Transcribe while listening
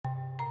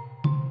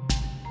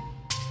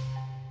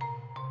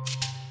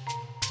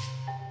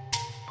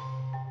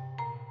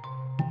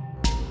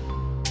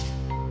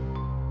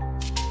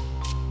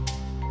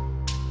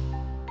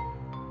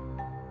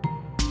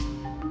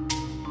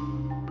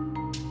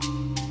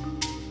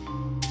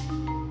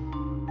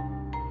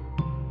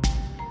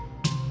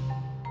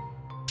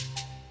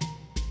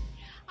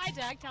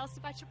bag. Tell us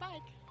about your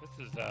bike.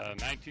 This is a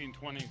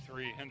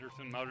 1923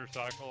 Henderson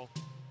motorcycle.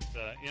 It's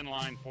an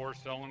inline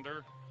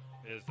 4-cylinder.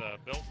 Is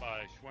built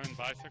by Schwinn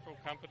Bicycle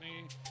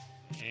Company,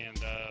 and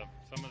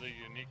some of the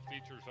unique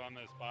features on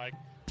this bike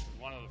is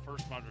one of the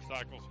first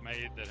motorcycles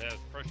made that has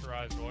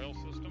pressurized oil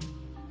system.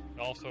 It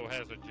also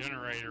has a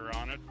generator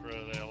on it for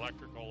the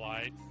electrical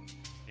lights,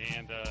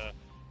 and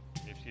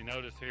if you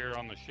notice here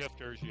on the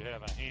shifters, you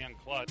have a hand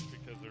clutch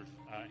because there's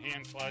a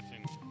hand clutch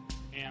and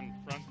hand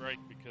front brake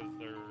because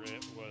there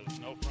was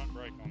no front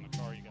brake on the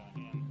car. You got a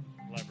hand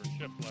lever,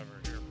 shift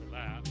lever here for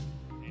that,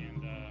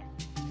 and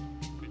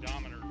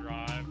speedometer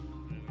drive.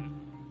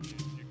 As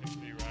you can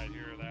see right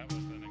here, that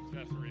was an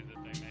accessory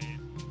that they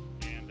made,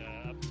 and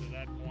up to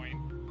that point,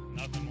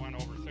 nothing went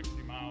over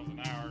 60 miles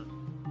an hour.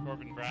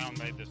 Corbin Brown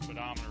made the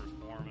speedometers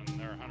for them, and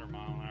they're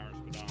 100-mile-an-hour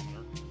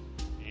speedometer.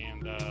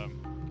 And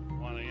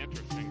one of the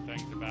interesting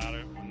things about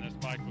it, when this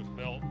bike was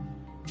built,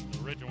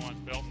 the original one's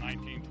built in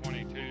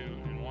 1922.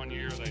 In 1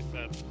 year, they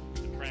set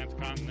the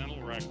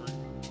transcontinental record,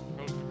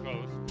 coast to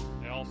coast.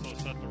 They also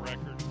set the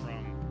record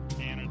from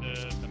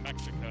Canada to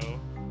Mexico.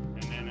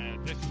 And then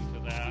in addition to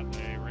that,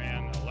 they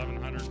ran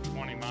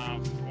 1,120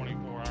 miles in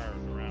 24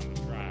 hours around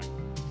the track.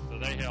 So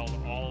they held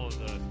all of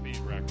the speed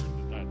records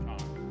at that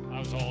time. I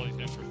was always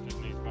interested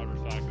in these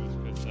motorcycles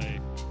because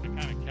they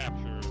kind of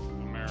capture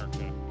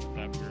America at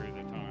that period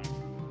of time.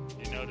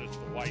 You notice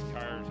the white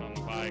tires on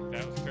the bike.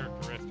 That was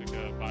characteristic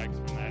of bikes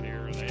from that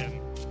era. They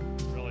hadn't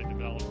really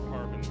developed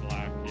carbon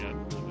black yet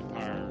for the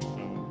tires,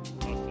 so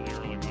most of the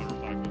early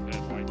motorcycles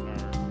had white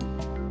tires.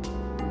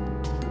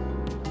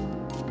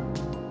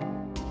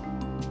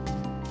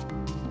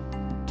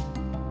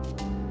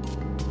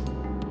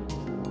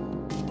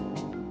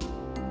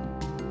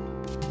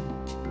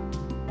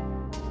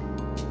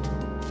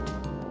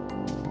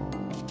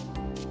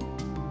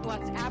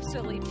 Well, it's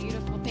absolutely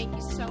beautiful. Thank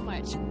you so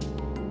much.